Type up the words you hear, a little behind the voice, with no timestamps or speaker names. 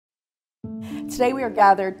Today we are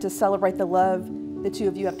gathered to celebrate the love the two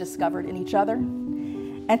of you have discovered in each other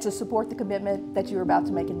and to support the commitment that you are about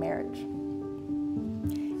to make in marriage.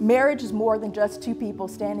 Marriage is more than just two people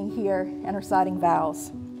standing here and reciting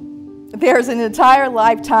vows. There's an entire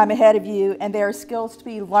lifetime ahead of you, and there are skills to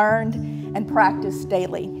be learned and practiced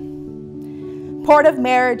daily. Part of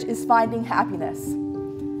marriage is finding happiness.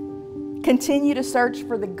 Continue to search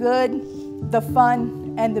for the good, the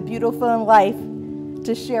fun, and the beautiful in life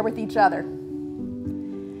to share with each other.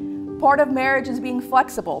 Part of marriage is being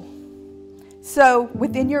flexible. So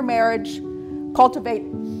within your marriage, cultivate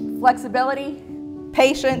flexibility,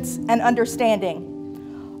 patience, and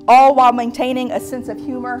understanding, all while maintaining a sense of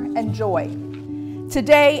humor and joy.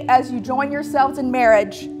 Today, as you join yourselves in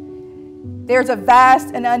marriage, there's a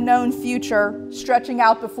vast and unknown future stretching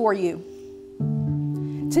out before you.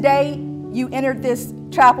 Today, you entered this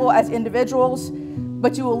chapel as individuals,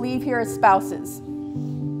 but you will leave here as spouses.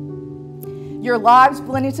 Your lives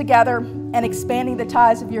blending together and expanding the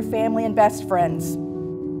ties of your family and best friends.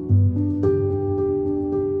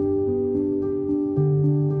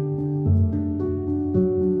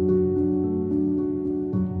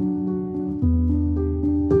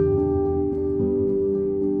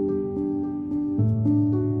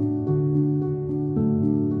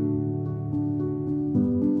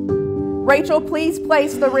 Rachael, please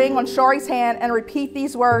place the ring on Shari's hand and repeat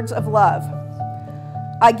these words of love.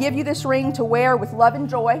 I give you this ring to wear with love and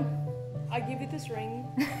joy. I give you this ring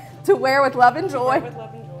to wear with love and joy. to wear with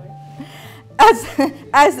love and joy.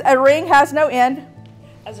 As a ring has no end.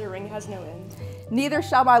 As a ring has no end. Neither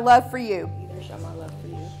shall my love for you. Neither shall my love for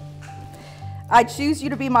you. I choose you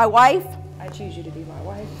to be my wife. I choose you to be my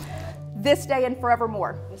wife. This day and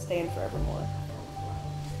forevermore. This day and forevermore.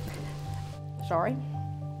 Shari.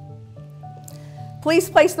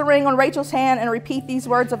 Please place the ring on Rachael's hand and repeat these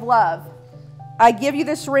words of love. I give you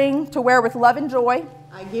this ring to wear with love and joy.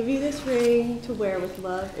 I give you this ring to wear with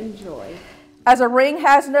love and joy. As a ring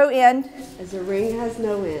has no end. As a ring has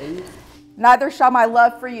no end. Neither shall my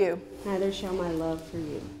love for you. Neither shall my love for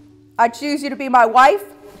you. I choose you to be my wife.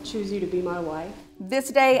 I choose you to be my wife. This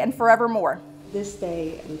day and forevermore. This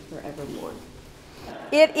day and forevermore.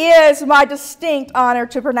 It is my distinct honor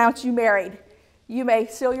to pronounce you married. You may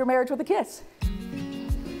seal your marriage with a kiss.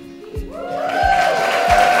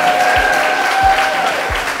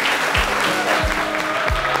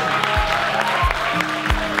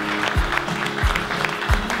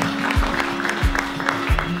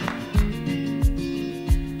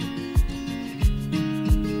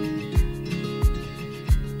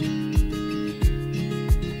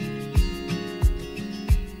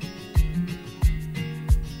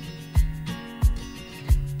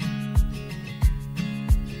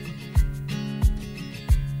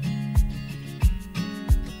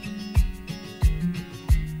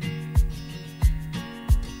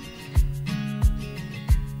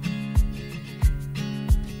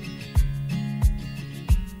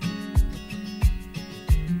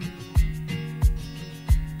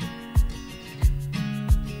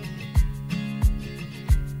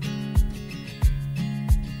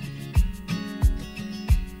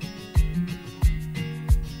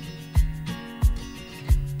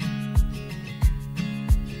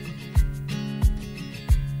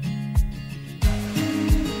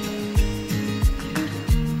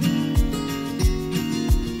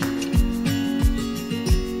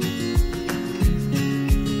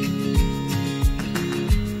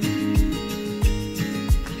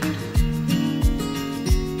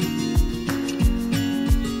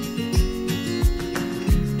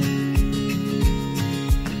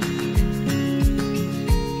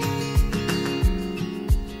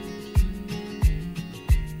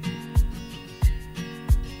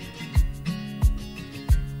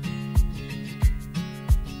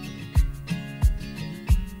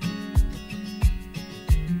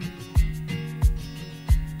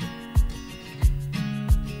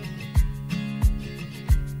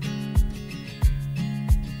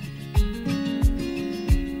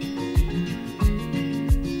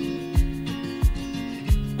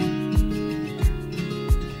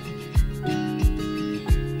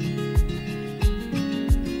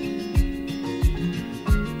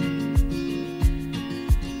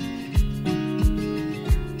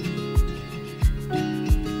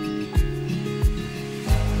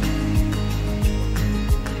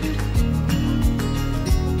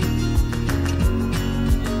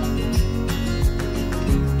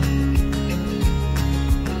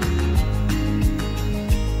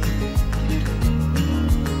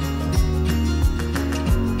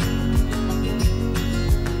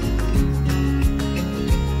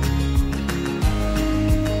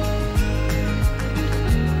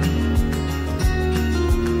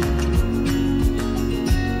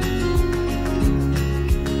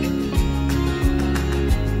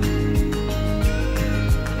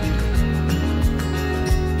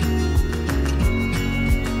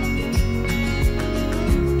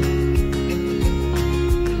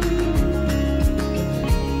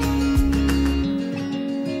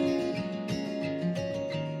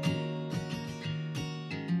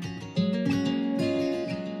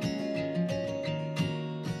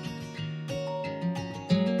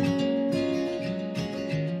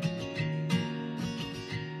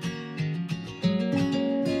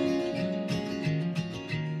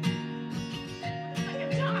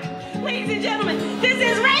 ladies and gentlemen, this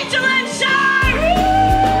is Rachael.